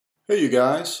Hey you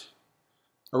guys,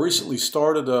 I recently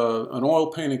started an oil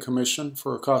painting commission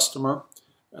for a customer.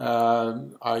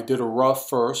 I did a rough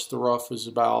first. The rough is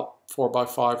about 4 by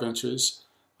 5 inches.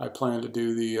 I plan to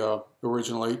do the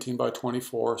original 18 by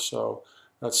 24, so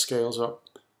that scales up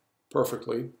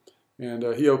perfectly. And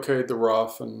he okayed the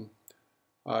rough, and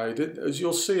I did, as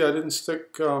you'll see, I didn't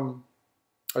stick,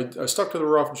 I stuck to the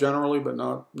rough generally, but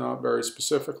not very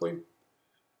specifically.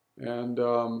 And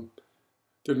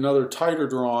did another tighter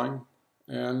drawing,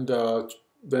 and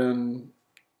then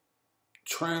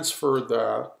transferred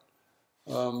that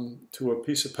to a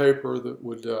piece of paper that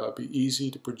would be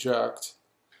easy to project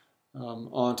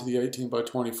onto the 18 by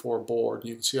 24 board.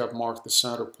 You can see I've marked the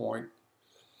center point.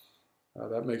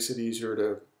 That makes it easier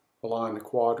to align the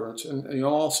quadrants. And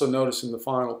you'll also notice in the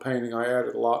final painting I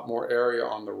added a lot more area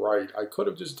on the right. I could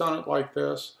have just done it like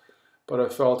this, but I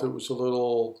felt it was a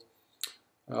little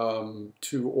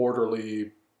too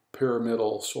orderly,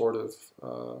 pyramidal sort of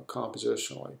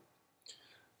compositionally.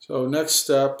 So next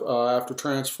step, after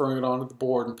transferring it onto the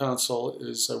board and pencil,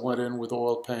 is I went in with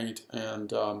oil paint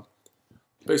and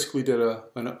basically did an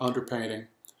underpainting.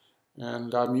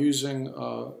 And I'm using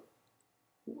oil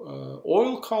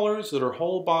colors that are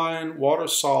Holbein water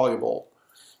soluble.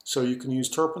 So you can use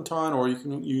turpentine or you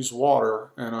can use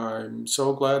water, and I'm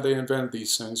so glad they invented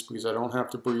these things because I don't have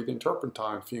to breathe in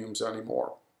turpentine fumes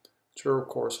anymore, which are of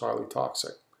course highly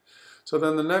toxic. So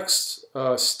then the next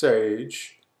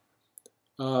stage,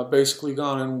 basically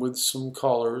gone in with some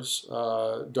colors,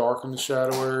 darken the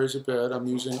shadow areas a bit. I'm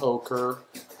using ochre,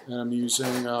 and I'm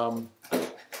using,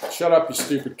 shut up you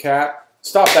stupid cat,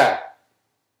 stop that!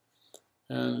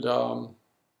 And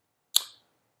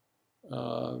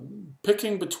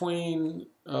picking between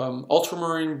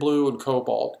ultramarine blue and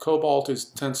cobalt. Cobalt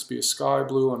tends to be a sky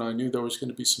blue, and I knew there was going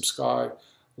to be some sky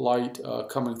light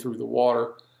coming through the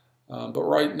water. But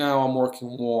right now I'm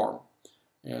working warm,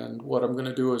 and what I'm going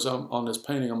to do is on this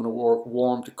painting I'm going to work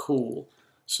warm to cool.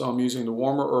 So I'm using the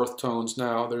warmer earth tones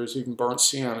now. There's even burnt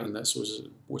sienna in this,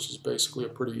 which is basically a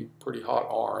pretty hot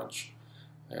orange.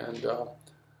 And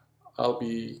I'll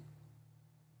be,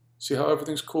 see how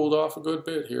everything's cooled off a good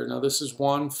bit here. Now this is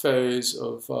one phase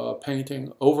of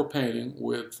overpainting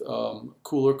with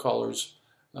cooler colors,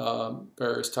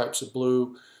 various types of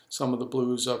blue. Some of the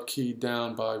blues I've keyed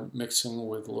down by mixing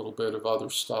with a little bit of other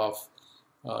stuff,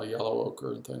 yellow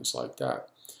ochre and things like that.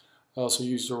 I also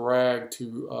used a rag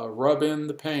to rub in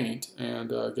the paint and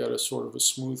get a sort of a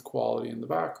smooth quality in the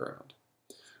background.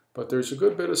 But there's a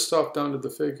good bit of stuff done to the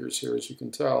figures here, as you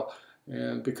can tell.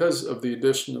 And because of the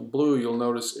addition of blue, you'll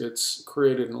notice it's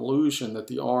created an illusion that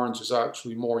the orange is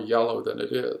actually more yellow than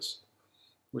it is,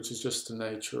 which is just the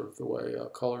nature of the way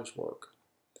colors work.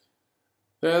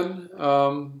 Then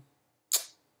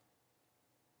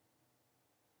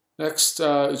next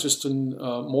is just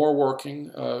more working,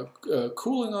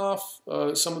 cooling off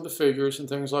some of the figures and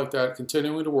things like that,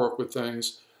 continuing to work with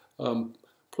things,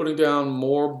 putting down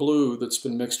more blue that's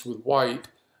been mixed with white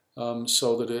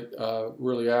so that it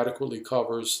really adequately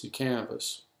covers the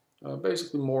canvas.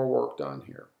 Basically more work done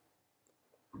here.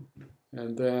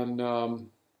 And then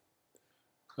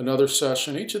another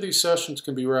session. Each of these sessions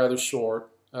can be rather short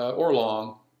or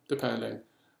long, depending.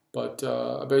 But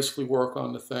I basically work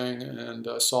on the thing and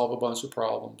solve a bunch of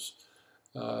problems,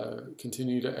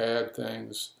 continue to add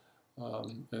things,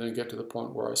 and then get to the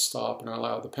point where I stop and I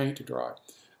allow the paint to dry.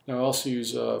 Now I also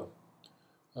use a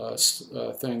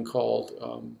thing called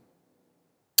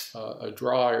a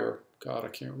dryer. God, I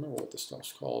can't remember what this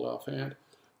stuff's called offhand.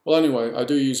 Well, anyway, I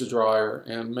do use a dryer,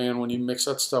 and man, when you mix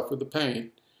that stuff with the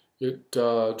paint, it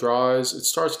dries. It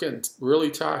starts getting really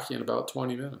tacky in about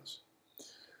 20 minutes.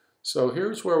 So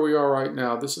here's where we are right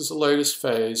now. This is the latest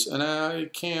phase, and I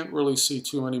can't really see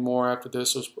too many more after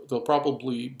this. There'll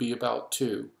probably be about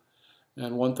 2.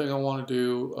 And one thing I want to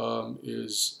do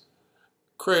is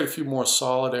create a few more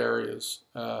solid areas.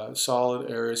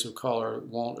 Solid areas of color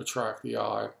won't attract the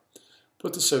eye.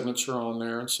 Put the signature on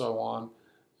there and so on.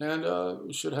 And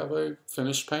we should have a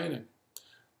finished painting.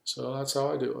 So that's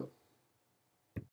how I do it.